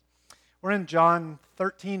We're in John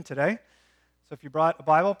 13 today. So if you brought a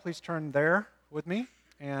Bible, please turn there with me.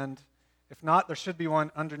 And if not, there should be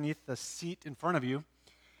one underneath the seat in front of you.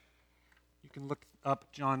 You can look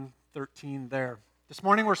up John 13 there. This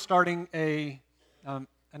morning we're starting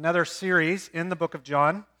another series in the book of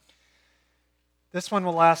John. This one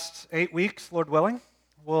will last 8 weeks, Lord willing.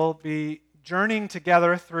 We'll be journeying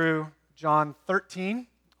together through John 13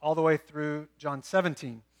 all the way through John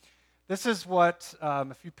 17. This is what,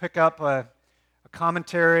 if you pick up a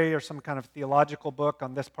commentary or some kind of theological book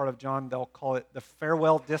on this part of John, they'll call it the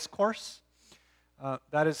Farewell Discourse.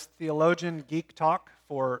 That is theologian geek talk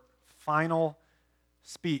for final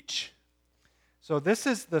speech. So this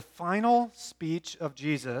is the final speech of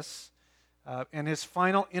Jesus and his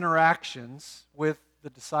final interactions with the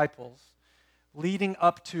disciples leading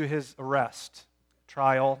up to his arrest,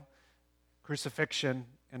 trial, crucifixion,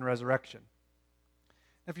 and resurrection.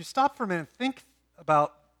 If you stop for a minute and think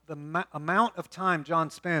about the amount of time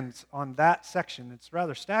John spends on that section, it's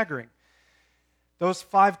rather staggering. Those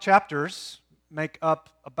 5 chapters make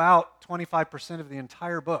up about 25% of the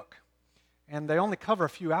entire book, and they only cover a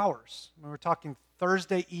few hours. We're talking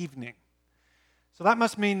Thursday evening. So that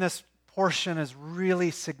must mean this portion is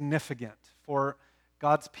really significant for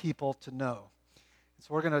God's people to know.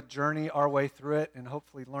 So we're going to journey our way through it and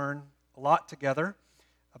hopefully learn a lot together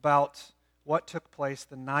about what took place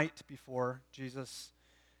the night before Jesus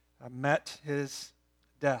met his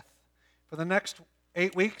death. For the next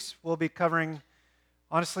 8 weeks, we'll be covering,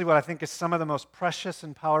 honestly, what I think is some of the most precious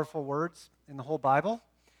and powerful words in the whole Bible.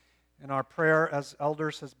 And our prayer as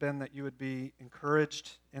elders has been that you would be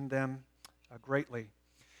encouraged in them greatly.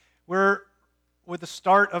 We're, with the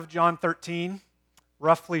start of John 13,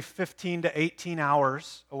 roughly 15 to 18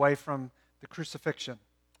 hours away from the crucifixion.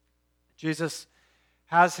 Jesus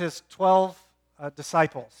has his 12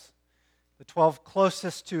 disciples, the 12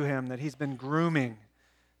 closest to him that he's been grooming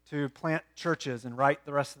to plant churches and write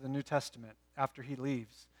the rest of the New Testament after he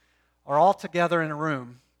leaves, are all together in a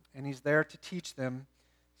room, and he's there to teach them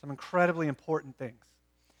some incredibly important things.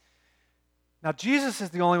 Now, Jesus is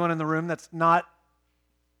the only one in the room that's not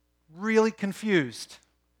really confused.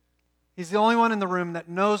 He's the only one in the room that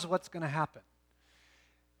knows what's going to happen.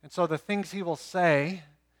 And so the things he will say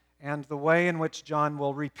and the way in which John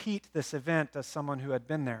will repeat this event as someone who had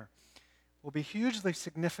been there will be hugely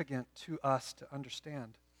significant to us to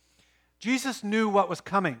understand. Jesus knew what was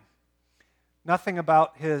coming. Nothing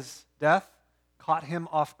about his death caught him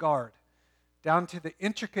off guard, down to the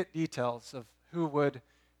intricate details of who would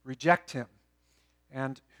reject him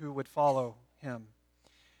and who would follow him.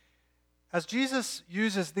 As Jesus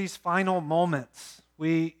uses these final moments,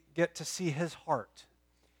 we get to see his heart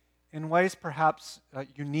in ways perhaps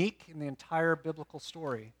unique in the entire biblical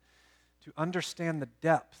story to understand the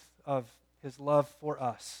depth of his love for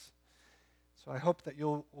us. So I hope that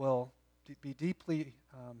you will be deeply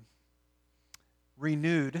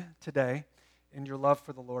renewed today in your love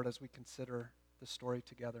for the Lord as we consider the story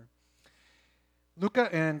together. Luca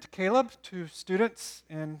and Caleb, 2 students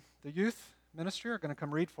in the youth ministry, are going to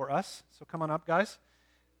come read for us. So come on up, guys.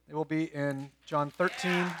 They will be in John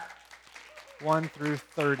 13, 1 through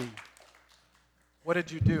 30. What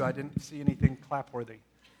did you do? I didn't see anything clap-worthy.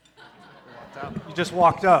 You just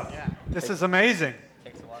walked up. Yeah. This is amazing.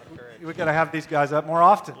 Takes a lot of courage. We've got to have these guys up more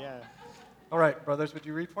often. Yeah. All right, brothers, would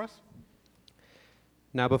you read for us?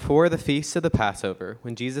 Now before the feast of the Passover,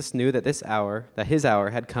 when Jesus knew that his hour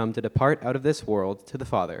had come to depart out of this world to the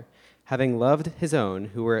Father, having loved his own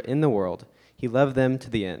who were in the world, he loved them to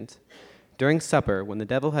the end. During supper, when the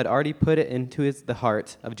devil had already put it into the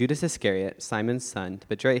heart of Judas Iscariot, Simon's son, to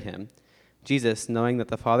betray him, Jesus, knowing that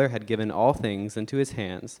the Father had given all things into his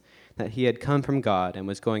hands, that he had come from God and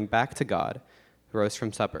was going back to God, rose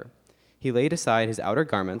from supper. He laid aside his outer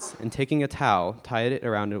garments, and taking a towel, tied it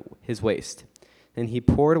around his waist. Then he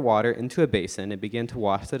poured water into a basin and began to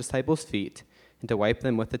wash the disciples' feet and to wipe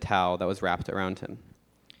them with the towel that was wrapped around him.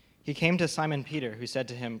 He came to Simon Peter, who said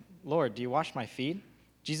to him, "Lord, do you wash my feet?"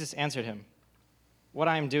 Jesus answered him, "What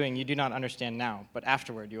I am doing you do not understand now, but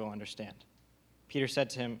afterward you will understand." Peter said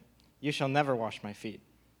to him, "You shall never wash my feet."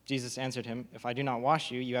 Jesus answered him, "If I do not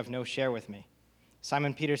wash you, you have no share with me."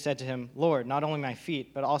 Simon Peter said to him, "Lord, not only my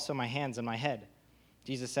feet, but also my hands and my head."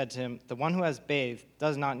 Jesus said to him, "The one who has bathed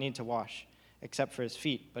does not need to wash, except for his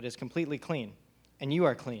feet, but is completely clean. And you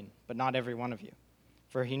are clean, but not every one of you."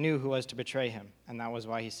 For he knew who was to betray him, and that was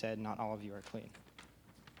why he said, "Not all of you are clean."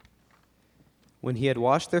 When he had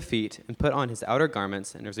washed their feet and put on his outer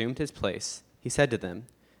garments and resumed his place, he said to them,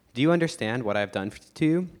 "Do you understand what I have done to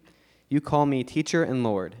you? You call me teacher and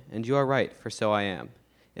Lord, and you are right, for so I am.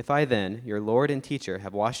 If I then, your Lord and teacher,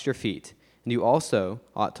 have washed your feet, and you also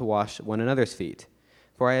ought to wash one another's feet.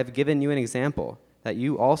 For I have given you an example, that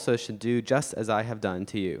you also should do just as I have done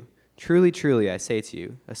to you. Truly, truly, I say to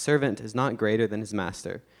you, a servant is not greater than his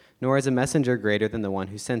master, nor is a messenger greater than the one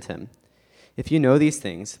who sent him. If you know these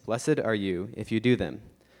things, blessed are you if you do them.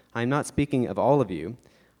 I am not speaking of all of you.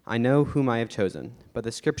 I know whom I have chosen, but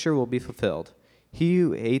the scripture will be fulfilled. He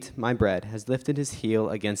who ate my bread has lifted his heel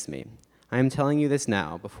against me. I am telling you this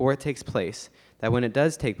now, before it takes place, that when it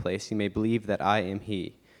does take place, you may believe that I am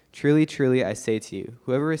he. Truly, truly, I say to you,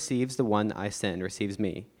 whoever receives the one I send receives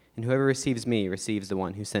me, and whoever receives me receives the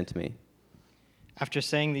one who sent me. After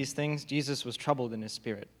saying these things, Jesus was troubled in his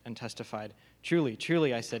spirit and testified, Truly,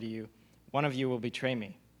 truly, I say to you, one of you will betray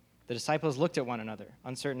me. The disciples looked at one another,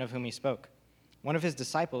 uncertain of whom he spoke. One of his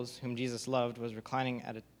disciples, whom Jesus loved, was reclining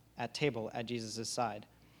at table at Jesus' side.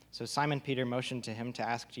 So Simon Peter motioned to him to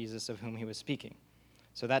ask Jesus of whom he was speaking.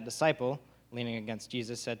 So that disciple, leaning against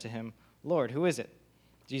Jesus, said to him, Lord, who is it?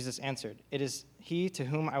 Jesus answered, It is he to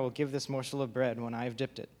whom I will give this morsel of bread when I have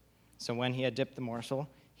dipped it. So when he had dipped the morsel,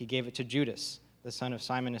 he gave it to Judas, the son of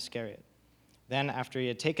Simon Iscariot. Then, after he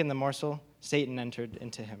had taken the morsel, Satan entered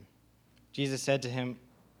into him. Jesus said to him,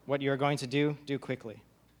 What you are going to do, do quickly.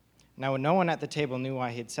 Now no one at the table knew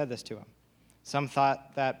why he had said this to him. Some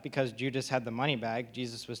thought that because Judas had the money bag,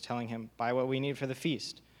 Jesus was telling him, Buy what we need for the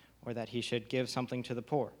feast, or that he should give something to the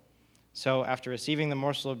poor. So after receiving the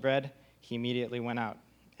morsel of bread, he immediately went out,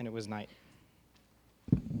 and it was night.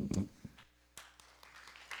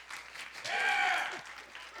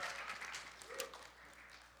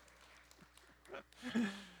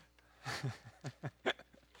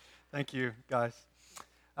 Thank you, guys.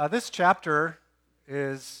 This chapter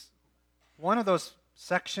is one of those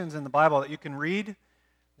sections in the Bible that you can read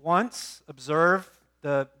once, observe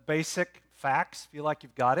the basic facts, feel like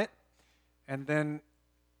you've got it, and then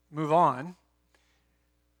move on.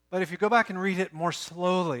 But if you go back and read it more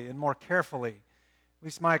slowly and more carefully, at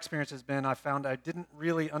least my experience has been, I found I didn't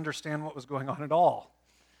really understand what was going on at all.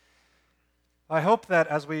 I hope that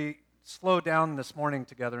as we slow down this morning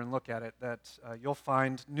together and look at it, that you'll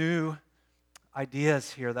find new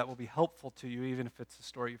ideas here that will be helpful to you, even if it's a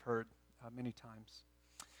story you've heard many times.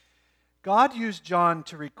 God used John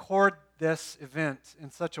to record this event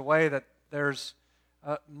in such a way that there's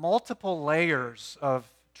multiple layers of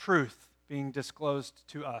truth being disclosed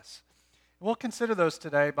to us. We'll consider those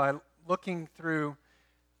today by looking through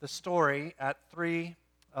the story at three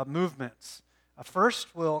movements.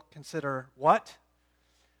 First, we'll consider what.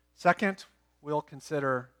 Second, we'll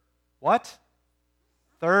consider what.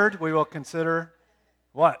 Third, we will consider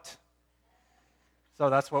what.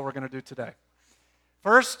 So that's what we're going to do today.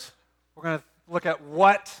 First, we're going to look at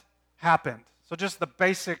what happened. So just the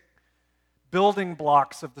basic building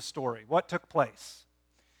blocks of the story. What took place?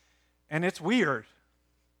 And it's weird.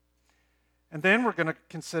 And then we're going to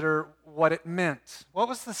consider what it meant. What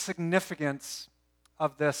was the significance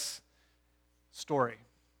of this story?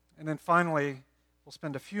 And then finally, we'll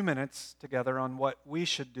spend a few minutes together on what we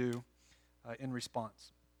should do in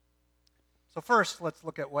response. So first, let's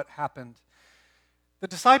look at what happened. The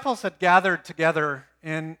disciples had gathered together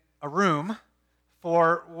in a room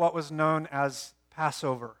for what was known as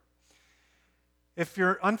Passover. If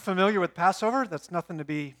you're unfamiliar with Passover, that's nothing to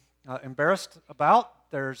be embarrassed about.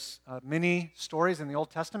 There's many stories in the Old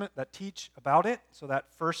Testament that teach about it, so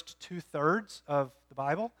that first 2/3 of the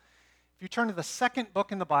Bible. If you turn to the second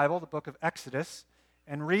book in the Bible, the book of Exodus,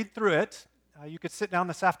 and read through it, you could sit down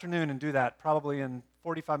this afternoon and do that, probably in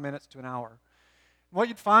 45 minutes to an hour. What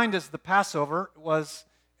you'd find is the Passover was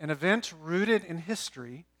an event rooted in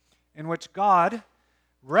history in which God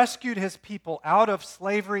rescued his people out of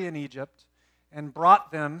slavery in Egypt and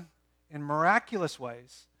brought them in miraculous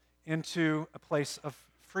ways into a place of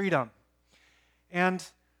freedom. And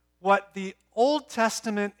what the Old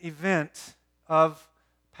Testament event of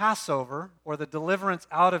Passover, or the deliverance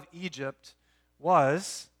out of Egypt,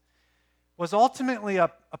 was ultimately a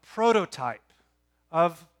prototype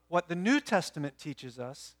of what the New Testament teaches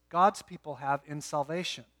us God's people have in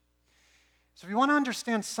salvation. So if you want to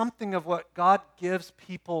understand something of what God gives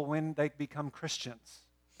people when they become Christians,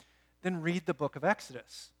 then read the book of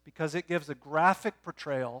Exodus, because it gives a graphic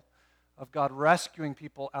portrayal of God rescuing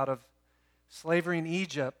people out of slavery in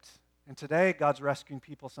Egypt, and today God's rescuing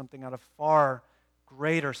people something out of far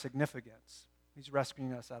greater significance. He's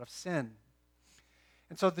rescuing us out of sin.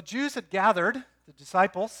 And so the Jews had gathered, the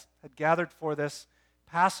disciples had gathered for this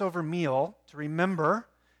Passover meal to remember,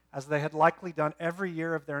 as they had likely done every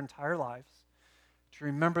year of their entire lives, to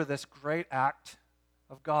remember this great act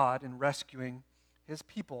of God in rescuing his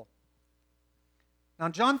people. Now,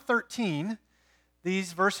 in John 13,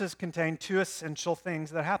 these verses contain two essential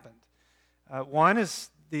things that happened. One is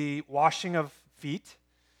the washing of feet.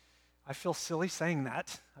 I feel silly saying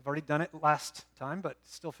that. I've already done it last time, but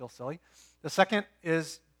still feel silly. The second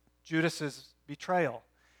is Judas's betrayal.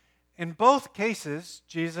 In both cases,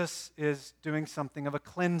 Jesus is doing something of a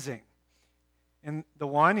cleansing. In the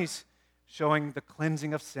one, he's showing the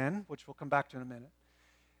cleansing of sin, which we'll come back to in a minute.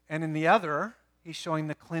 And in the other, he's showing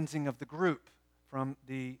the cleansing of the group from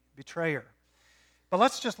the betrayer. But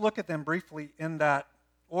let's just look at them briefly in that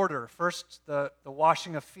order. First, the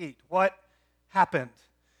washing of feet. What happened?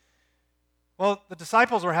 Well, the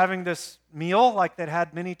disciples were having this meal like they'd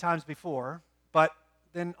had many times before, but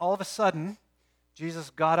then all of a sudden, Jesus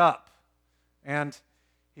got up and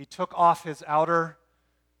he took off his outer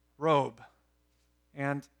robe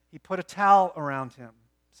and he put a towel around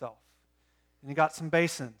himself and he got some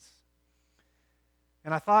basins.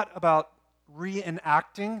 And I thought about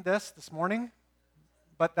reenacting this morning,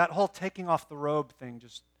 but that whole taking off the robe thing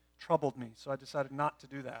just troubled me, so I decided not to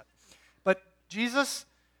do that. But Jesus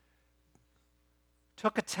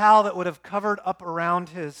took a towel that would have covered up around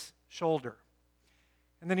his shoulder.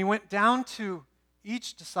 And then he went down to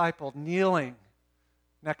each disciple kneeling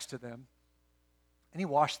next to them, and he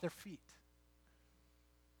washed their feet.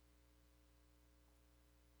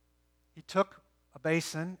 He took a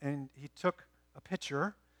basin and he took a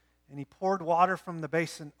pitcher and he poured water from the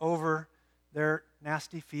basin over their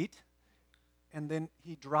nasty feet, and then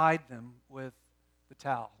he dried them with the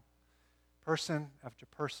towel. Person after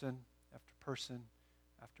person after person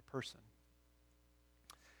after person.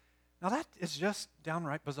 Now that is just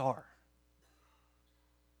downright bizarre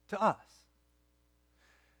to us.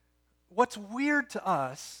 What's weird to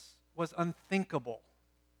us was unthinkable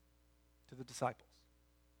to the disciples.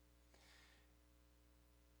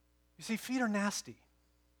 You see, feet are nasty.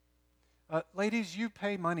 Ladies, you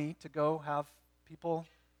pay money to go have people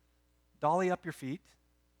dolly up your feet,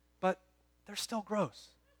 but they're still gross.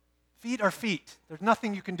 Feet are feet. There's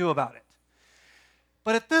nothing you can do about it.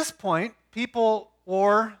 But at this point, people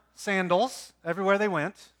wore sandals everywhere they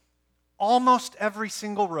went. Almost every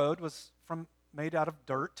single road was made out of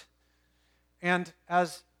dirt. And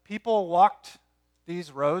as people walked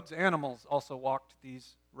these roads, animals also walked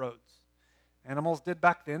these roads. Animals did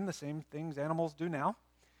back then the same things animals do now.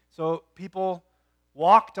 So people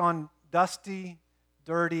walked on dusty,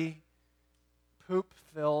 dirty,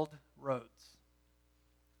 poop-filled roads.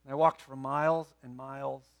 They walked for miles and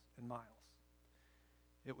miles and miles.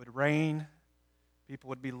 It would rain. People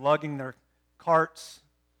would be lugging their carts.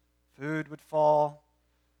 Food would fall.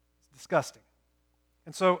 It's disgusting.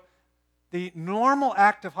 And so the normal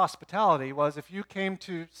act of hospitality was if you came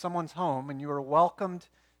to someone's home and you were welcomed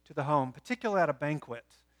to the home, particularly at a banquet,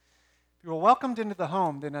 if you were welcomed into the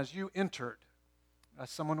home, then as you entered,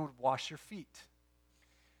 someone would wash your feet.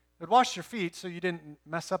 They would wash your feet so you didn't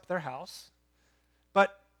mess up their house,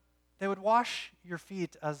 but they would wash your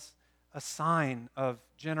feet as a sign of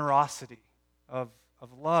generosity, of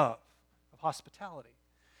love, of hospitality.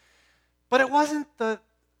 But it wasn't the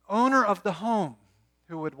owner of the home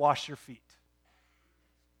who would wash your feet.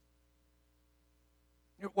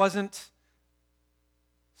 It wasn't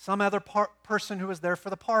some other person who was there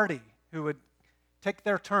for the party who would take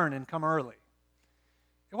their turn and come early.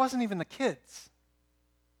 It wasn't even the kids.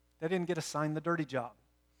 They didn't get assigned the dirty job.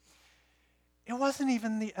 It wasn't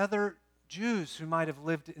even the other Jews who might have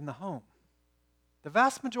lived in the home. The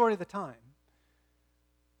vast majority of the time,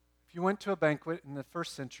 if you went to a banquet in the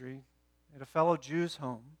first century at a fellow Jew's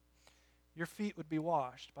home, your feet would be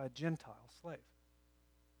washed by a Gentile slave.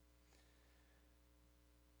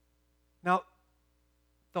 Now,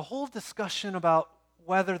 the whole discussion about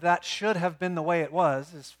whether that should have been the way it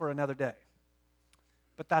was is for another day.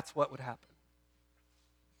 But that's what would happen.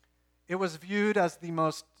 It was viewed as the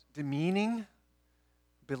most demeaning,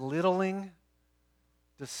 belittling,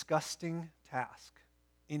 disgusting task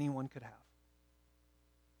anyone could have.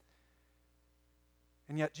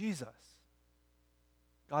 And yet Jesus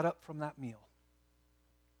got up from that meal,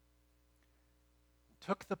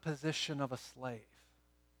 took the position of a slave,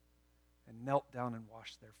 and knelt down and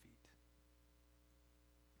washed their feet.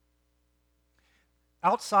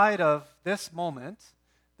 Outside of this moment,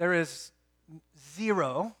 there is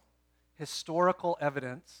zero historical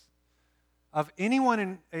evidence of anyone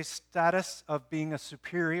in a status of being a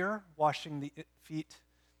superior washing the feet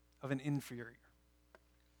of an inferior.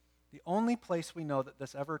 The only place we know that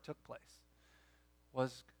this ever took place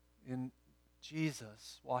was in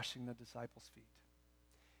Jesus washing the disciples' feet.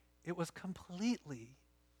 It was completely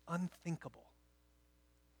unthinkable.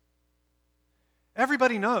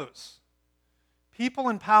 Everybody knows people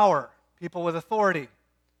in power, people with authority,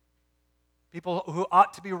 people who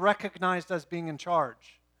ought to be recognized as being in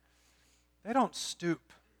charge, They don't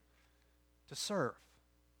stoop to serve.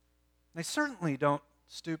 They certainly don't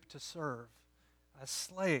stoop to serve as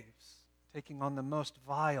slaves, taking on the most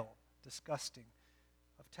vile, disgusting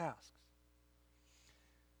of tasks.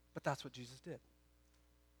 But that's what Jesus did.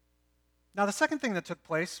 Now, the second thing that took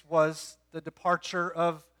place was the departure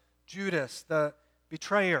of Judas, the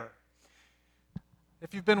betrayer.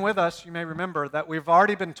 If you've been with us, you may remember that we've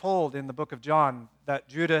already been told in the book of John that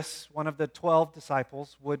Judas, one of the 12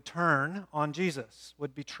 disciples, would turn on Jesus,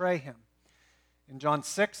 would betray him. In John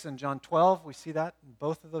 6 and John 12, we see that in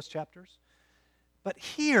both of those chapters. But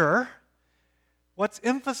here, what's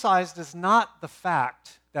emphasized is not the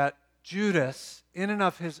fact that Judas, in and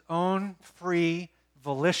of his own free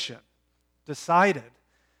volition, decided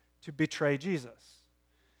to betray Jesus.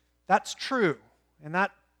 That's true, and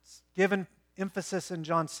that's given emphasis in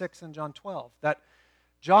John 6 and John 12, that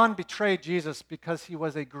John betrayed Jesus because he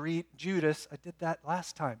was a greedy Judas. I did that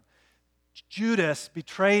last time. Judas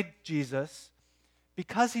betrayed Jesus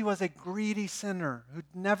because he was a greedy sinner who'd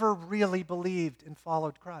never really believed and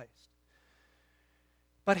followed Christ.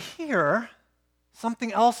 But here,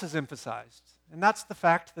 something else is emphasized, and that's the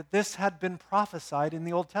fact that this had been prophesied in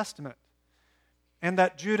the Old Testament, and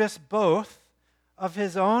that Judas, both of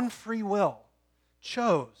his own free will,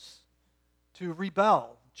 chose to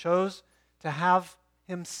rebel, chose to have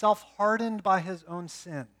himself hardened by his own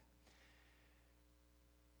sin.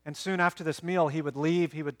 And soon after this meal, he would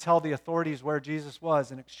leave. He would tell the authorities where Jesus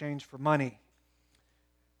was in exchange for money.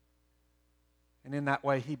 And in that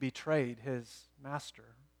way, he betrayed his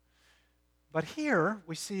master. But here,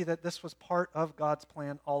 we see that this was part of God's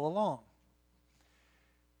plan all along.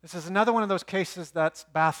 This is another one of those cases that's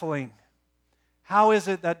baffling. How is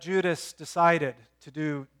it that Judas decided to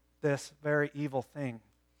do this very evil thing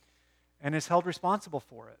and is held responsible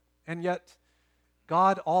for it? And yet,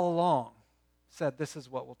 God all along said this is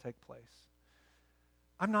what will take place.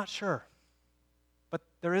 I'm not sure, but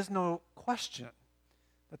there is no question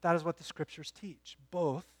that that is what the Scriptures teach.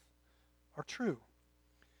 Both are true.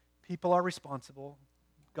 People are responsible.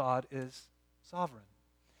 God is sovereign.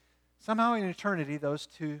 Somehow in eternity, those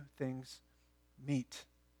two things meet.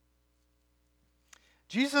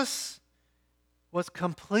 Jesus was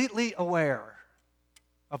completely aware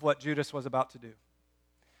of what Judas was about to do.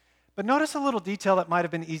 But notice a little detail that might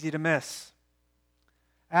have been easy to miss.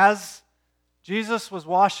 As Jesus was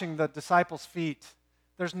washing the disciples' feet,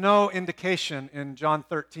 there's no indication in John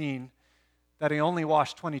 13 that he only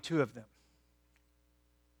washed 22 of them.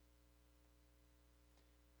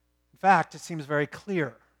 In fact, it seems very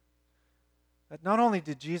clear that not only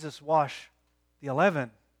did Jesus wash the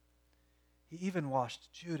 11, he even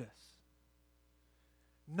washed Judas,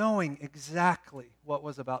 knowing exactly what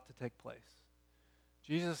was about to take place.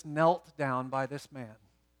 Jesus knelt down by this man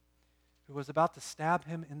who was about to stab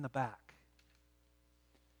him in the back,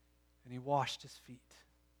 and he washed his feet.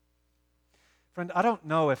 Friend, I don't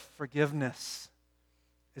know if forgiveness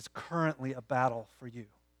is currently a battle for you,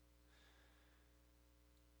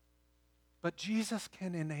 but Jesus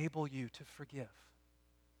can enable you to forgive.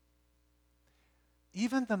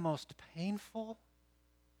 Even the most painful,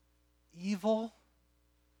 evil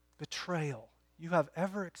betrayal you have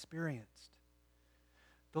ever experienced,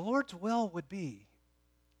 the Lord's will would be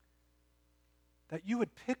that you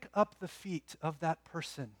would pick up the feet of that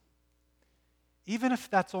person, even if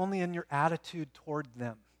that's only in your attitude toward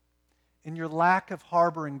them, in your lack of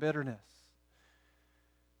harboring bitterness,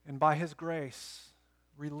 and by His grace,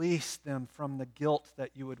 release them from the guilt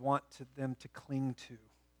that you would want them to cling to.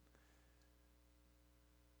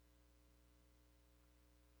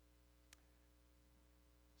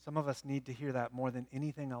 Some of us need to hear that more than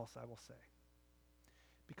anything else I will say.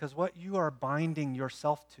 Because what you are binding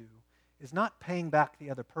yourself to is not paying back the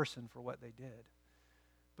other person for what they did,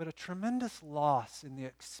 but a tremendous loss in the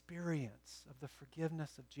experience of the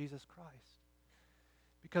forgiveness of Jesus Christ.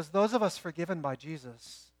 Because those of us forgiven by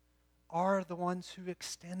Jesus are the ones who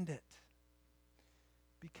extend it.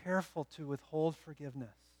 Be careful to withhold forgiveness.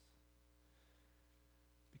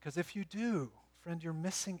 Because if you do, friend, you're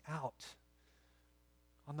missing out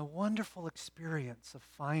on the wonderful experience of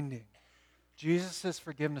finding Jesus'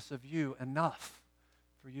 forgiveness of you enough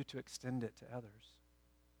for you to extend it to others.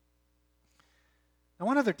 Now,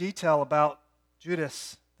 one other detail about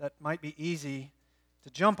Judas that might be easy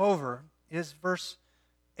to jump over is verse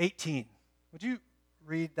 18. Would you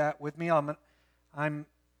read that with me? I'm going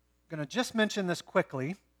to just mention this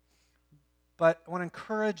quickly, but I want to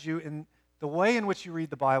encourage you in the way in which you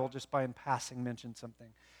read the Bible, just by in passing mention something.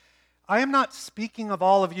 I am not speaking of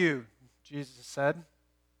all of you, Jesus said.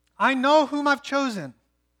 I know whom I've chosen,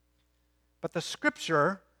 but the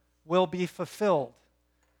Scripture will be fulfilled.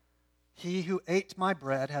 He who ate my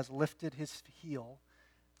bread has lifted his heel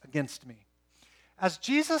against me. As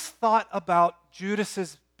Jesus thought about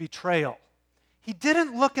Judas's betrayal, he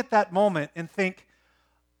didn't look at that moment and think,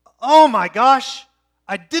 oh my gosh,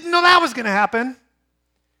 I didn't know that was going to happen.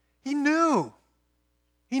 He knew.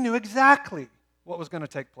 He knew exactly what was going to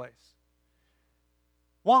take place.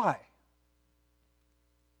 Why?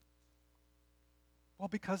 Well,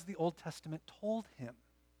 because the Old Testament told him.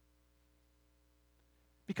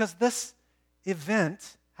 Because this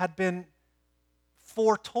event had been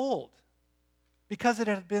foretold. Because it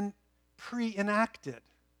had been pre-enacted.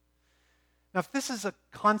 Now, if this is a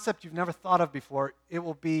concept you've never thought of before, it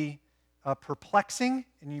will be perplexing,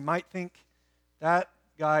 and you might think that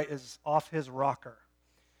guy is off his rocker.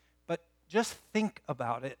 But just think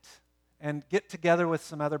about it and get together with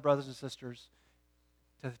some other brothers and sisters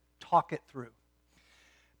to talk it through.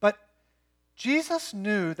 But Jesus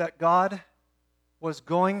knew that God was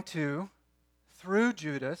going to, through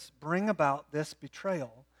Judas, bring about this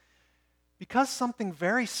betrayal because something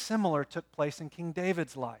very similar took place in King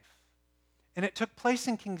David's life. And it took place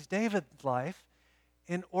in King David's life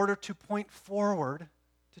in order to point forward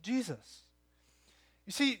to Jesus.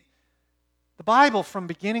 You see, the Bible from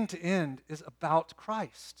beginning to end is about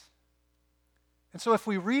Christ. And so if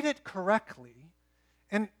we read it correctly,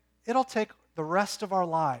 and it'll take the rest of our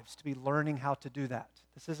lives to be learning how to do that.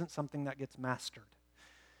 This isn't something that gets mastered.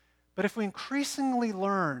 But if we increasingly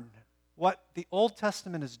learn what the Old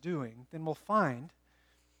Testament is doing, then we'll find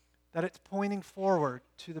that it's pointing forward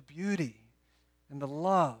to the beauty and the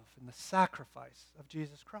love and the sacrifice of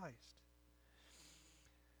Jesus Christ.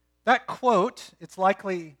 That quote, it's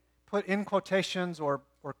likely put in quotations or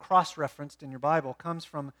cross-referenced in your Bible, comes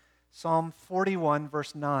from Psalm 41,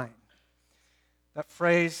 verse 9. That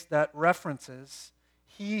phrase that references,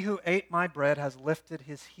 "He who ate my bread has lifted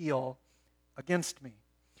his heel against me."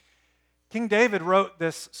 King David wrote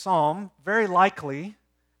this psalm very likely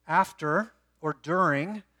after or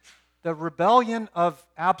during the rebellion of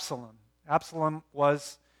Absalom. Absalom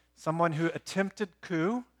was someone who attempted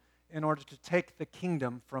coup in order to take the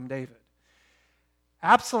kingdom from David.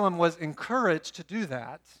 Absalom was encouraged to do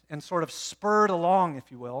that and sort of spurred along,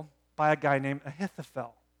 if you will, by a guy named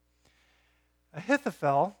Ahithophel.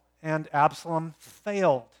 Ahithophel and Absalom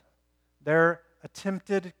failed. Their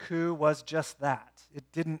attempted coup was just that. It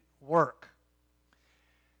didn't work.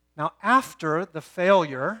 Now, after the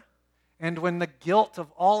failure, and when the guilt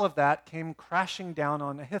of all of that came crashing down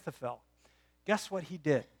on Ahithophel, guess what he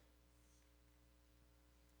did?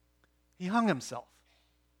 He hung himself.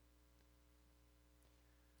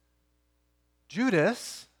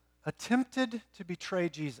 Judas attempted to betray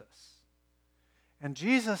Jesus. And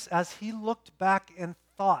Jesus, as he looked back and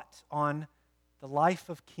thought on the life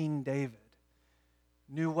of King David,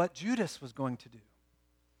 knew what Judas was going to do.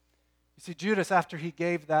 You see, Judas, after he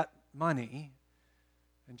gave that money,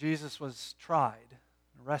 and Jesus was tried,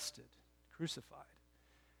 arrested, crucified,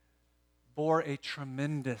 bore a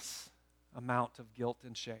tremendous amount of guilt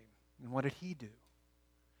and shame. And what did he do?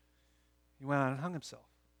 He went out and hung himself.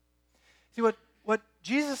 See, what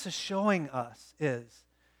Jesus is showing us is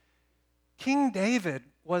King David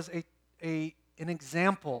was an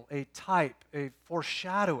example, a type, a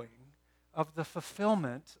foreshadowing of the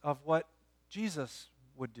fulfillment of what Jesus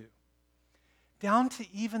would do. Down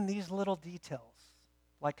to even these little details,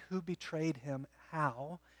 like who betrayed him,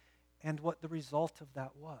 how, and what the result of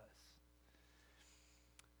that was.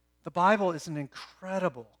 The Bible is an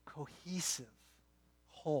incredible, cohesive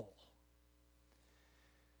whole.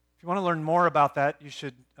 If you want to learn more about that, you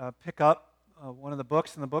should pick up one of the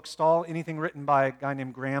books in the bookstall. Anything written by a guy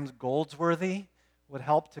named Graham Goldsworthy would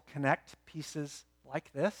help to connect pieces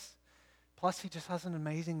like this. Plus, he just has an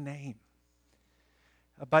amazing name.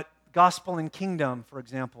 But Gospel and Kingdom, for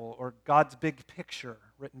example, or God's Big Picture,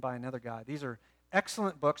 written by another guy. These are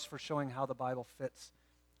excellent books for showing how the Bible fits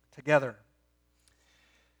together.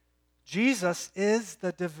 Jesus is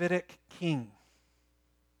the Davidic king.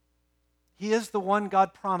 He is the one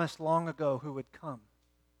God promised long ago who would come.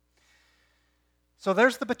 So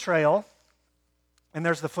there's the betrayal, and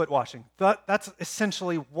there's the foot washing. That's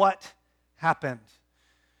essentially what happened.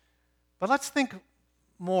 But let's think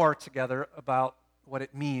more together about what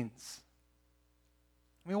it means.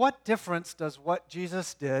 I mean, what difference does what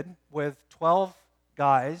Jesus did with 12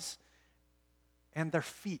 guys and their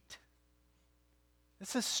feet?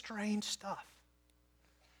 This is strange stuff.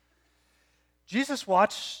 Jesus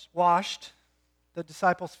washed the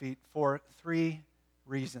disciples' feet for 3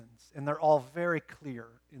 reasons, and they're all very clear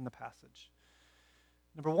in the passage.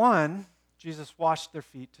 Number 1, Jesus washed their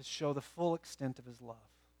feet to show the full extent of his love.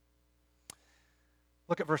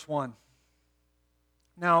 Look at verse 1.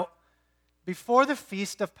 Now, Before the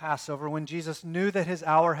feast of Passover, when Jesus knew that his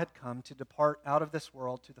hour had come to depart out of this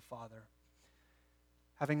world to the Father,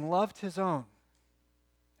 having loved his own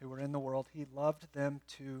who were in the world, he loved them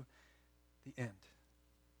to the end.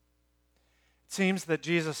 It seems that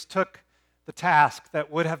Jesus took the task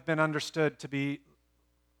that would have been understood to be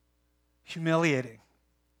humiliating,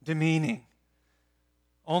 demeaning,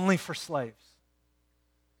 only for slaves.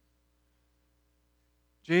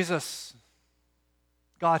 Jesus,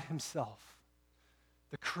 God himself,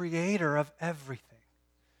 the creator of everything,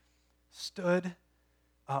 stood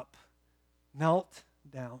up, knelt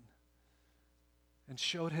down, and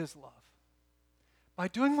showed his love by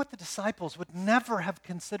doing what the disciples would never have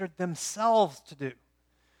considered themselves to do.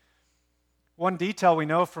 One detail we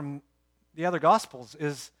know from the other Gospels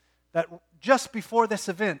is that just before this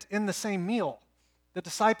event, in the same meal, the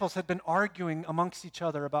disciples had been arguing amongst each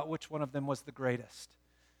other about which one of them was the greatest.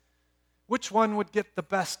 Which one would get the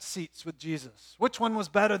best seats with Jesus? Which one was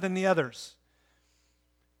better than the others?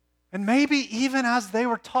 And maybe even as they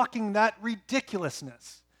were talking that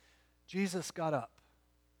ridiculousness, Jesus got up.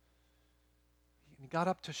 He got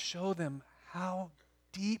up to show them how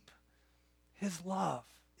deep his love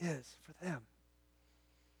is for them.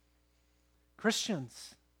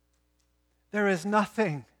 Christians, there is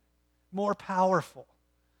nothing more powerful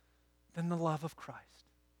than the love of Christ.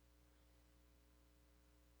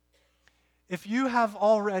 If you have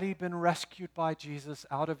already been rescued by Jesus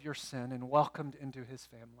out of your sin and welcomed into his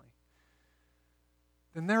family,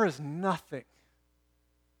 then there is nothing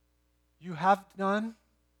you have done,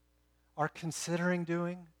 are considering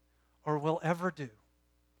doing, or will ever do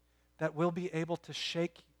that will be able to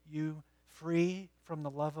shake you free from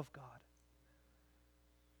the love of God.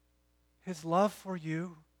 His love for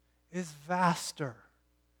you is vaster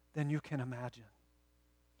than you can imagine.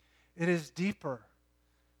 It is deeper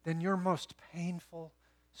than your most painful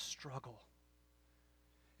struggle.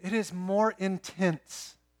 It is more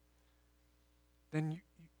intense than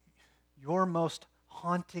your most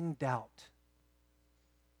haunting doubt.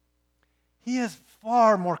 He is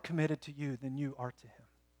far more committed to you than you are to him.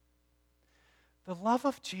 The love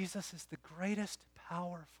of Jesus is the greatest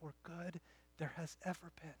power for good there has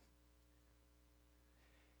ever been.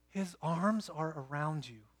 His arms are around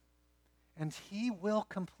you, and he will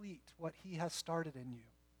complete what he has started in you.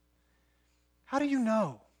 How do you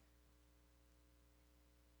know?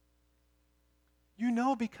 You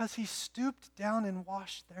know because he stooped down and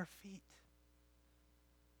washed their feet.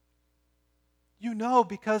 You know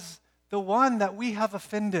because the one that we have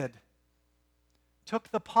offended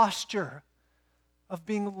took the posture of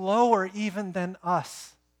being lower even than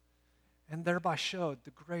us and thereby showed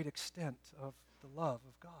the great extent of the love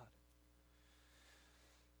of God.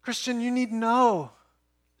 Christian, you need no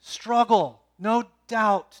struggle, no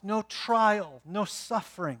doubt, no trial, no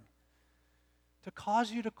suffering to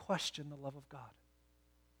cause you to question the love of God.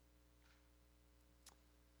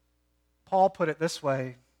 Paul put it this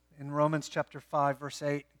way in Romans chapter 5, verse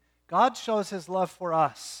 8. God shows his love for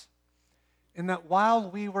us in that while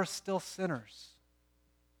we were still sinners,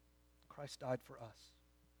 Christ died for us.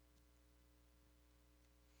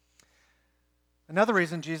 Another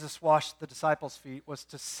reason Jesus washed the disciples' feet was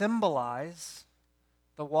to symbolize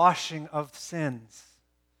the washing of sins.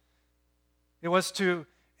 It was to,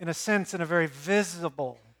 in a sense, in a very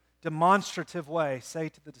visible, demonstrative way, say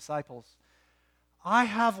to the disciples, I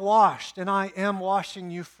have washed and I am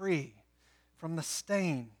washing you free from the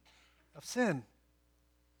stain of sin.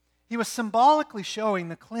 He was symbolically showing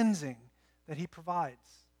the cleansing that he provides.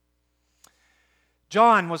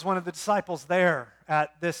 John was one of the disciples there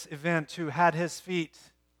at this event who had his feet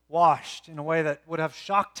washed in a way that would have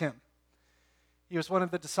shocked him. He was one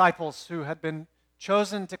of the disciples who had been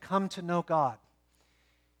chosen to come to know God.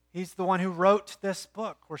 He's the one who wrote this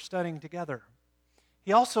book we're studying together.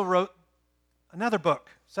 He also wrote another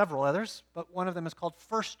book, several others, but one of them is called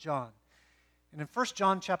 1 John. And in 1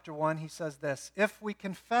 John chapter 1, he says this, if we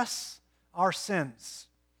confess our sins,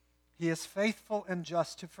 he is faithful and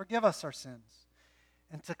just to forgive us our sins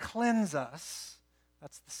and to cleanse us,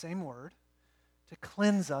 that's the same word, to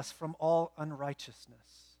cleanse us from all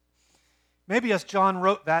unrighteousness. Maybe as John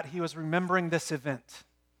wrote that, he was remembering this event,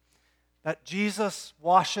 that Jesus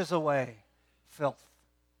washes away filth.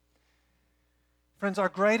 Friends, our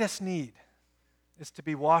greatest need is to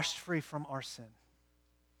be washed free from our sin.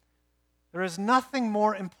 There is nothing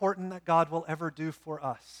more important that God will ever do for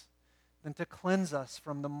us than to cleanse us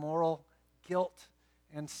from the moral guilt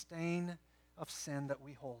and stain of sin that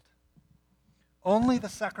we hold. Only the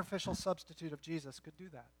sacrificial substitute of Jesus could do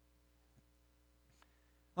that.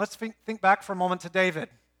 Let's think back for a moment to David.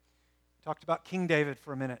 We talked about King David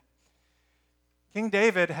for a minute. King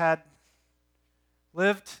David had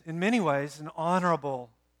lived in many ways an honorable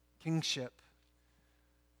kingship.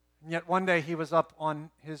 And yet one day he was up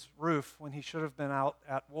on his roof when he should have been out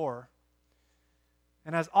at war.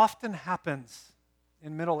 And as often happens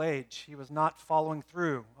in middle age, he was not following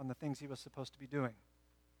through on the things he was supposed to be doing.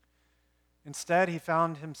 Instead, he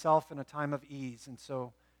found himself in a time of ease. And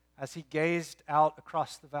so as he gazed out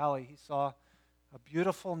across the valley, he saw a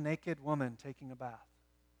beautiful naked woman taking a bath.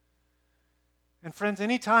 And friends,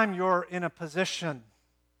 anytime you're in a position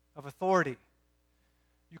of authority,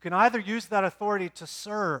 you can either use that authority to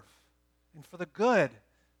serve and for the good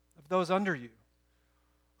of those under you,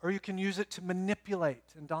 or you can use it to manipulate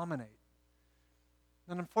and dominate.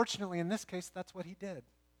 And unfortunately, in this case, that's what he did.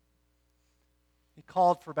 He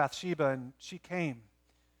called for Bathsheba, and she came.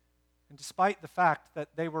 And despite the fact that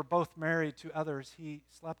they were both married to others, he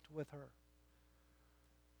slept with her.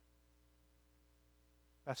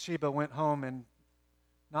 Bathsheba went home, and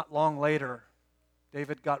not long later,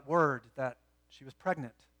 David got word that she was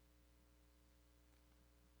pregnant.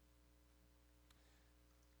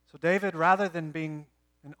 So David, rather than being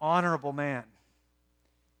an honorable man,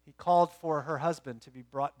 he called for her husband to be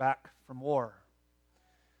brought back from war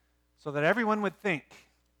so that everyone would think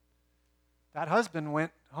that husband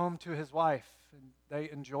went home to his wife and they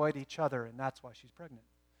enjoyed each other, and that's why she's pregnant.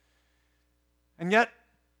 And yet,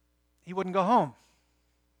 he wouldn't go home.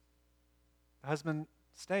 The husband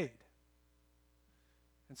stayed.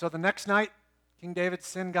 And so the next night, King David's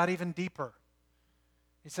sin got even deeper.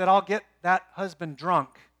 He said, I'll get that husband drunk,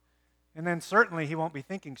 and then certainly he won't be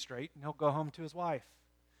thinking straight, and he'll go home to his wife.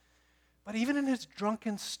 But even in his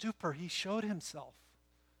drunken stupor, he showed himself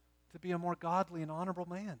to be a more godly and honorable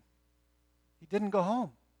man. He didn't go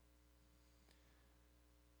home.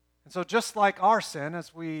 And so just like our sin,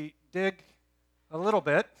 as we dig a little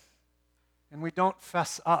bit and we don't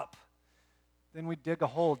fess up, then we dig a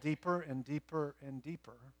hole deeper and deeper and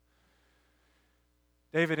deeper.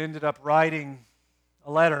 David ended up writing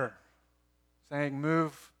a letter saying,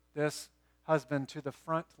 move this husband to the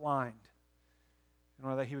front line in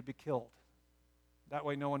order that he would be killed. That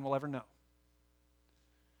way no one will ever know.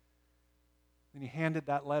 Then he handed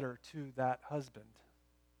that letter to that husband.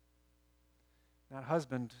 That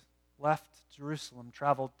husband left Jerusalem,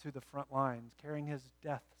 traveled to the front lines, carrying his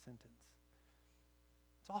death sentence.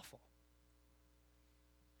 It's awful.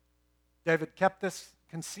 David kept this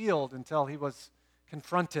concealed until he was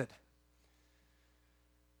confronted.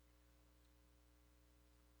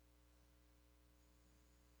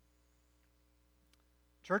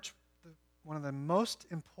 Church, one of the most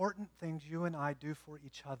important things you and I do for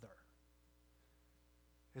each other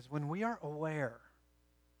is when we are aware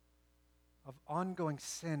of ongoing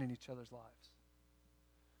sin in each other's lives,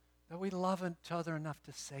 that we love each other enough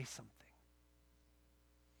to say something.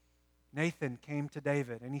 Nathan came to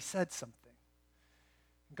David and he said something.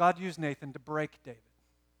 God used Nathan to break David.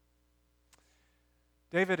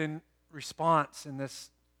 David, in response in this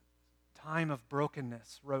time of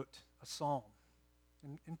brokenness, wrote a psalm.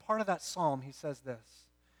 In part of that psalm, he says this,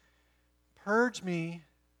 purge me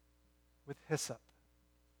with hyssop,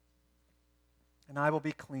 and I will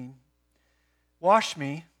be clean. Wash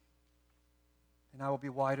me, and I will be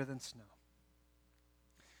whiter than snow.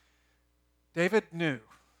 David knew,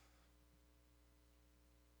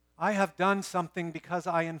 I have done something because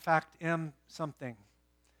I in fact am something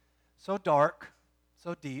so dark,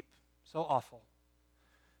 so deep, so awful.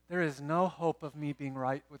 There is no hope of me being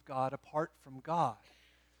right with God apart from God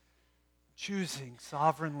choosing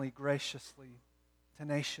sovereignly, graciously,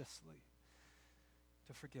 tenaciously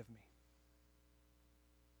to forgive me.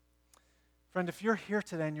 Friend, if you're here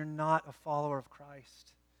today and you're not a follower of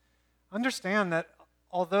Christ, understand that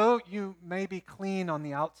although you may be clean on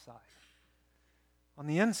the outside, on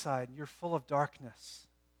the inside, you're full of darkness.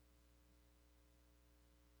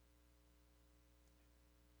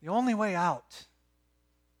 The only way out,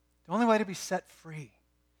 the only way to be set free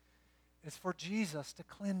is for Jesus to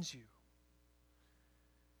cleanse you.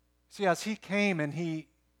 See, as he came and he,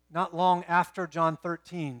 not long after John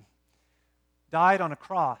 13, died on a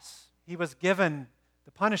cross, he was given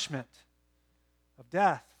the punishment of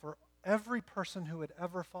death for every person who would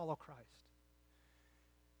ever follow Christ.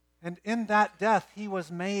 And in that death, he was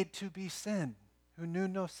made to be sin, who knew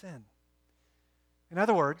no sin. In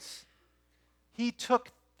other words, he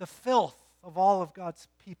took the filth of all of God's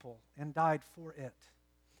people and died for it,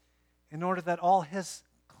 in order that all his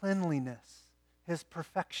cleanliness, his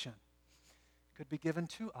perfection, could be given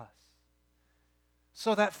to us.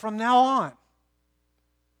 So that from now on,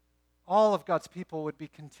 all of God's people would be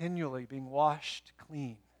continually being washed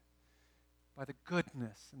clean by the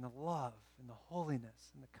goodness and the love and the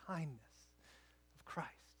holiness and the kindness of Christ.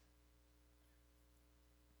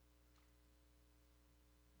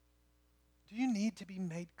 Do you need to be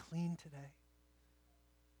made clean today?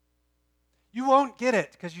 You won't get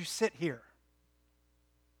it because you sit here.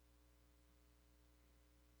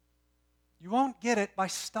 You won't get it by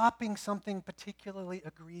stopping something particularly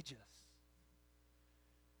egregious.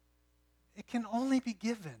 It can only be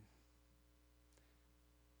given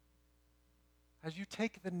as you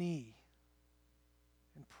take the knee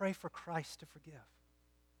and pray for Christ to forgive.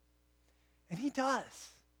 And He does.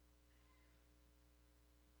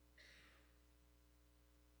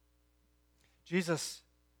 Jesus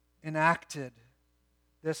enacted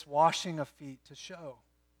this washing of feet to show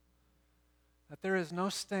that there is no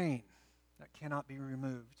stain that cannot be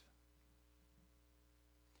removed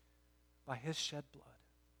by His shed blood.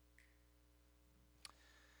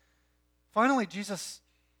 Finally, Jesus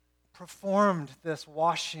performed this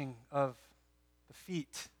washing of the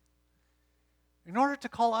feet in order to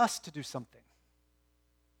call us to do something.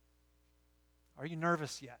 Are you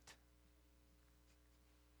nervous yet?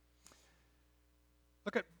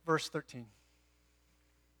 Look at verse 13.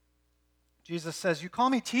 Jesus says, "You call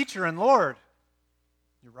me teacher and Lord."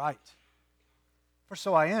 You're right, for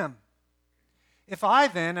so I am. If I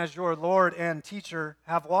then, as your Lord and teacher,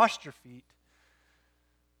 have washed your feet,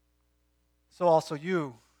 so also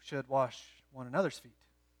you should wash one another's feet.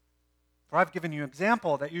 For I've given you an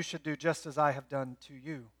example that you should do just as I have done to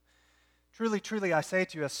you. Truly, truly, I say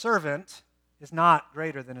to you, a servant is not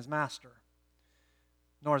greater than his master,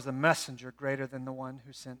 nor is a messenger greater than the one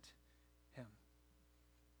who sent him.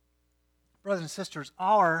 Brothers and sisters,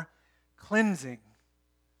 our cleansing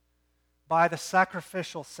by the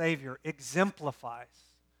sacrificial Savior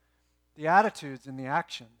exemplifies the attitudes and the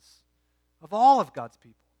actions of all of God's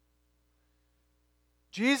people.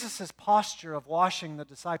 Jesus' posture of washing the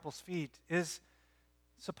disciples' feet is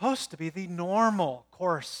supposed to be the normal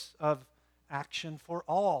course of action for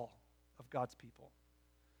all of God's people.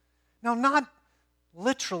 Now, not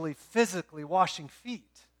literally, physically washing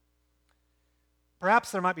feet.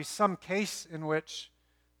 Perhaps there might be some case in which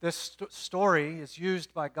this story is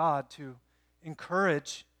used by God to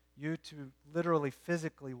encourage you to literally,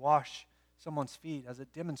 physically wash someone's feet as a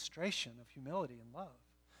demonstration of humility and love.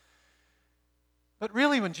 But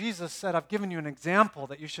really, when Jesus said, "I've given you an example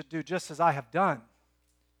that you should do just as I have done,"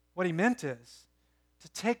 what He meant is to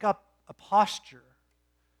take up a posture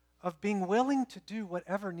of being willing to do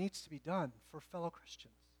whatever needs to be done for fellow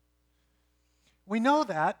Christians. We know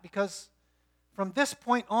that because from this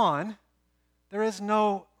point on, there is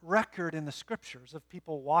no record in the Scriptures of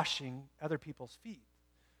people washing other people's feet.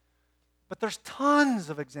 But there's tons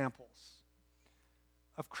of examples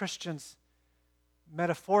of Christians,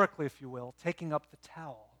 metaphorically, if you will, taking up the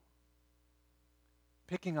towel,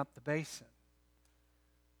 picking up the basin,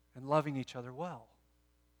 and loving each other well.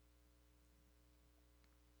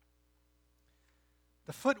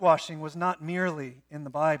 The foot washing was not merely in the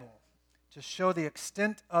Bible to show the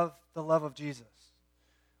extent of the love of Jesus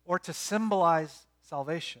or to symbolize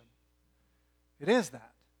salvation. It is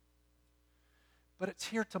that. But it's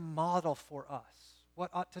here to model for us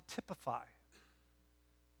what ought to typify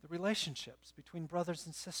the relationships between brothers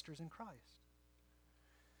and sisters in Christ.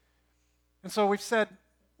 And so we've said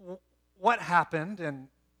what happened and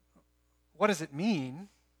what does it mean,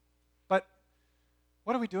 but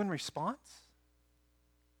what do we do in response?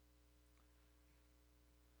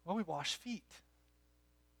 Well, we wash feet.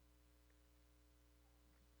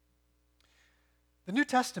 The New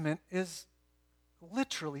Testament is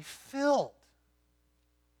literally filled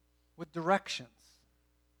with directions,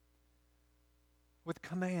 with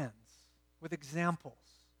commands, with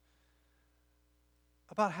examples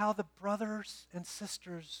about how the brothers and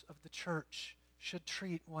sisters of the church should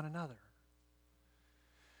treat one another.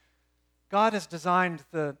 God has designed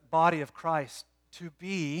the body of Christ to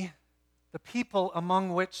be the people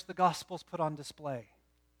among which the gospel's put on display.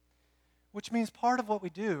 Which means part of what we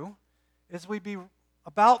do is we be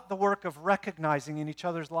about the work of recognizing in each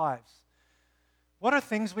other's lives what are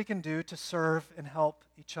things we can do to serve and help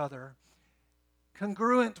each other,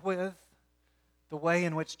 congruent with the way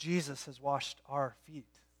in which Jesus has washed our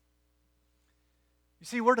feet. You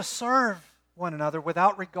see, we're to serve one another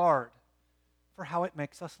without regard for how it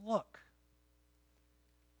makes us look.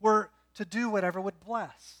 We're to do whatever would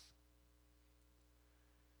bless.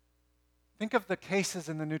 Think of the cases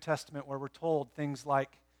in the New Testament where we're told things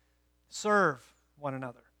like serve one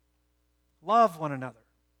another, love one another,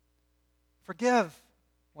 forgive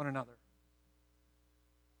one another,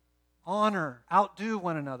 honor, outdo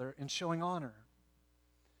one another in showing honor,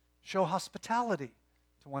 show hospitality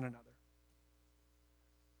to one another,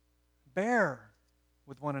 bear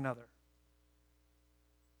with one another,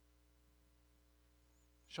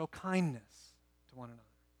 show kindness to one another.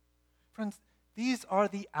 Friends, these are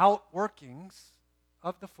the outworkings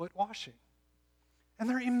of the foot washing. And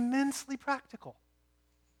they're immensely practical.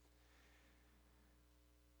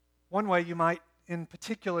 One way you might, in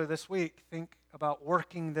particular this week, think about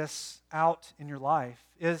working this out in your life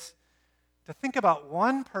is to think about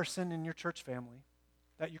one person in your church family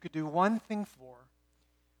that you could do one thing for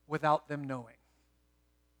without them knowing.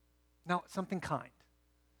 Now, something kind.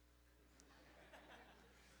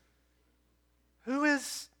 Who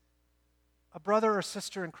is a brother or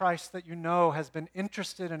sister in Christ that you know has been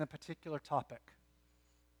interested in a particular topic?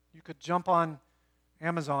 You could jump on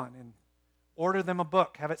Amazon and order them a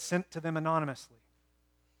book, have it sent to them anonymously.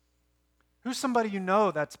 Who's somebody you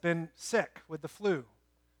know that's been sick with the flu?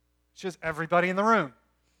 It's just everybody in the room.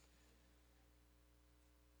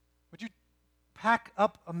 Would you pack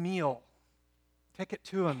up a meal, take it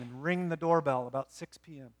to them, and ring the doorbell about 6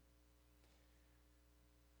 p.m.?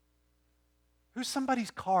 Who's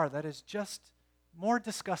somebody's car that is just more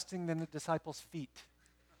disgusting than the disciples' feet?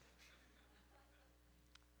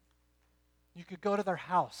 You could go to their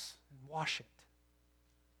house and wash it.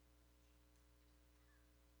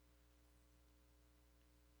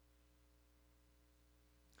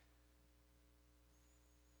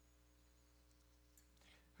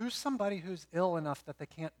 Who's somebody who's ill enough that they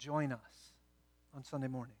can't join us on Sunday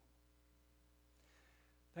morning?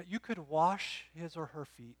 That you could wash his or her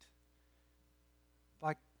feet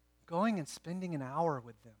by going and spending an hour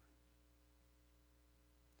with them.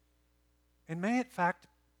 And may, in fact,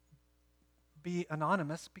 be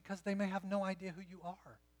anonymous because they may have no idea who you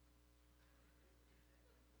are.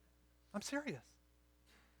 I'm serious.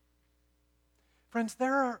 Friends,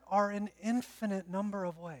 there are an infinite number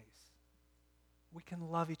of ways we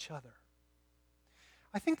can love each other.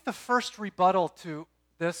 I think the first rebuttal to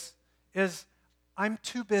this is, I'm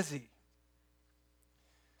too busy.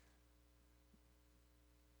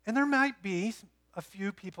 And there might be a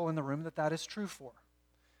few people in the room that is true for.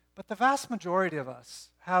 But the vast majority of us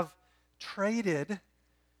have traded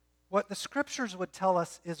what the Scriptures would tell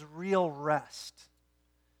us is real rest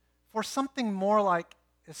for something more like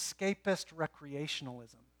escapist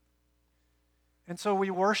recreationalism. And so we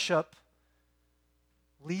worship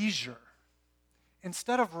leisure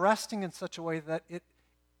instead of resting in such a way that it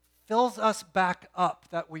fills us back up,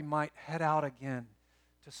 that we might head out again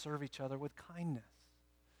to serve each other with kindness.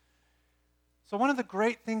 So one of the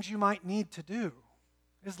great things you might need to do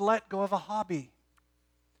is let go of a hobby.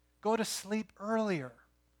 Go to sleep earlier,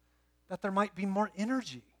 that there might be more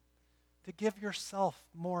energy to give yourself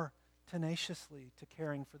more tenaciously to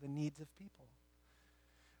caring for the needs of people.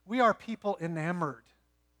 We are people enamored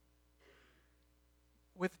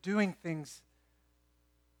with doing things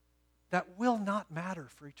that will not matter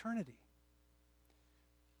for eternity.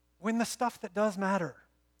 When the stuff that does matter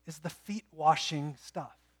is the feet washing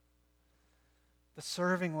stuff, the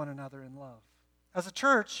serving one another in love. As a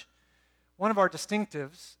church, one of our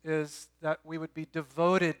distinctives is that we would be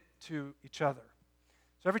devoted to each other.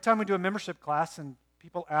 So every time we do a membership class and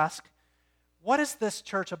people ask, what is this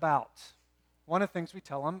church about? One of the things we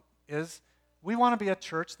tell them is we want to be a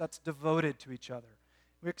church that's devoted to each other.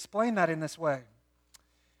 We explain that in this way.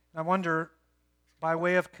 And I wonder, by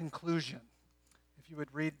way of conclusion, if you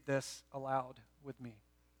would read this aloud with me.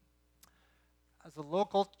 As a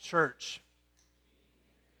local church,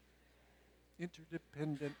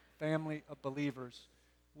 interdependent family of believers,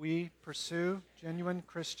 we pursue genuine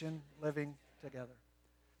Christian living together.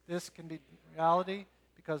 This can be reality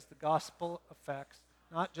because the gospel affects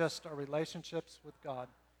not just our relationships with God,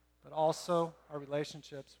 but also our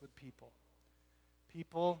relationships with people.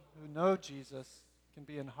 People who know Jesus can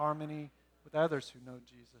be in harmony with others who know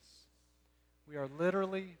Jesus. We are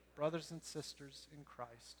literally brothers and sisters in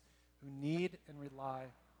Christ who need and rely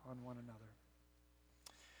on one another.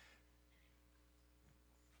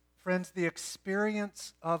 Friends, the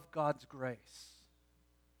experience of God's grace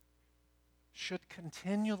should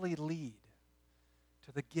continually lead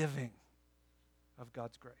to the giving of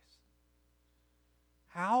God's grace.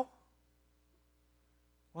 How?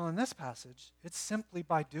 Well, in this passage, it's simply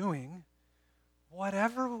by doing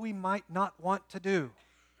whatever we might not want to do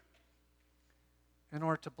in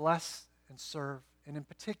order to bless and serve, and in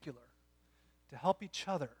particular, to help each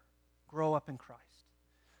other grow up in Christ.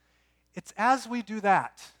 It's as we do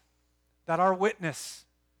that our witness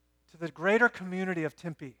to the greater community of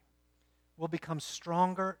Tempe will become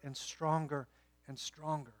stronger and stronger and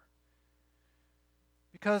stronger.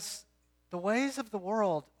 Because the ways of the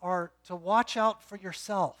world are to watch out for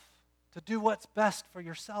yourself, to do what's best for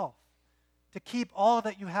yourself, to keep all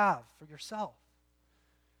that you have for yourself.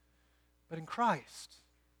 But in Christ,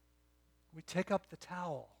 we take up the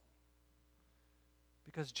towel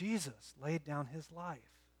because Jesus laid down his life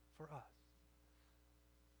for us.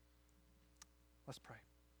 Let's pray.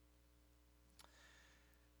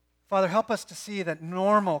 Father, help us to see that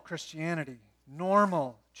normal Christianity,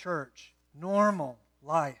 normal church, normal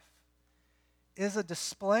life is a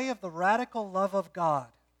display of the radical love of God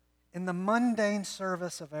in the mundane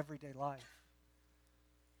service of everyday life.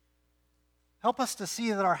 Help us to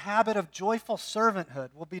see that our habit of joyful servanthood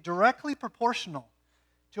will be directly proportional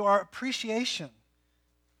to our appreciation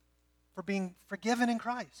for being forgiven in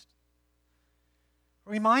Christ.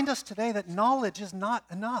 Remind us today that knowledge is not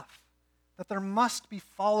enough, that there must be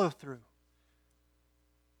follow-through,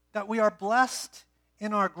 that we are blessed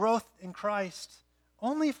in our growth in Christ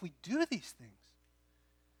only if we do these things.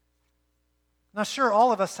 Now, sure,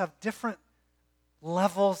 all of us have different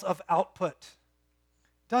levels of output.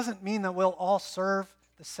 Doesn't mean that we'll all serve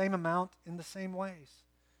the same amount in the same ways.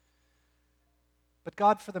 But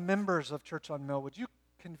God, for the members of Church on Mill, would you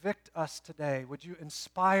convict us today? Would you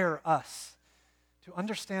inspire us to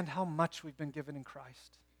understand how much we've been given in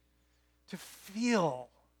Christ? To feel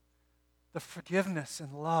the forgiveness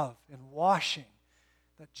and love and washing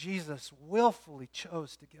that Jesus willfully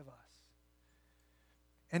chose to give us.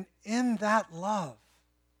 And in that love,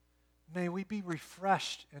 may we be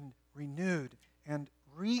refreshed and renewed and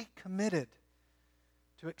recommitted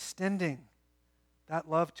to extending that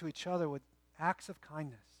love to each other with acts of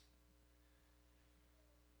kindness,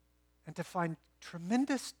 and to find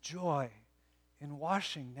tremendous joy in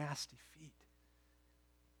washing nasty feet.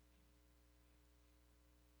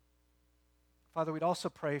 Father, we'd also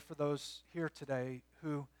pray for those here today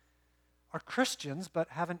who are Christians but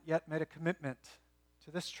haven't yet made a commitment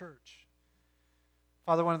to this church.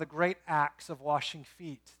 Father, one of the great acts of washing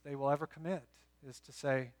feet they will ever commit is to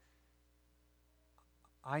say,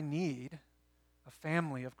 I need a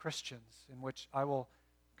family of Christians in which I will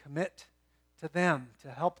commit to them to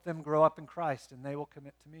help them grow up in Christ, and they will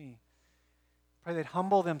commit to me. Pray they'd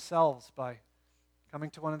humble themselves by coming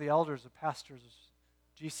to one of the elders or pastors,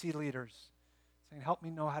 GC leaders, saying, help me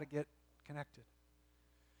know how to get connected.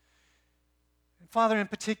 And Father, in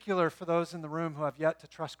particular, for those in the room who have yet to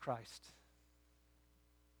trust Christ,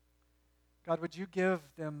 God, would you give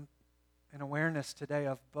them an awareness today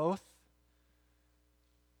of both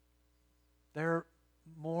their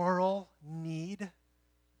moral need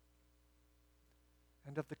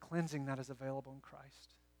and of the cleansing that is available in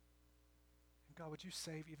Christ. And God, would you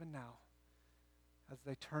save even now as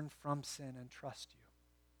they turn from sin and trust you?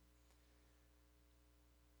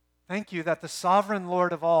 Thank you that the sovereign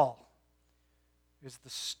Lord of all is the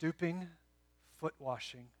stooping,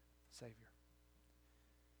 foot-washing Savior.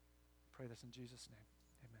 I pray this in Jesus' name.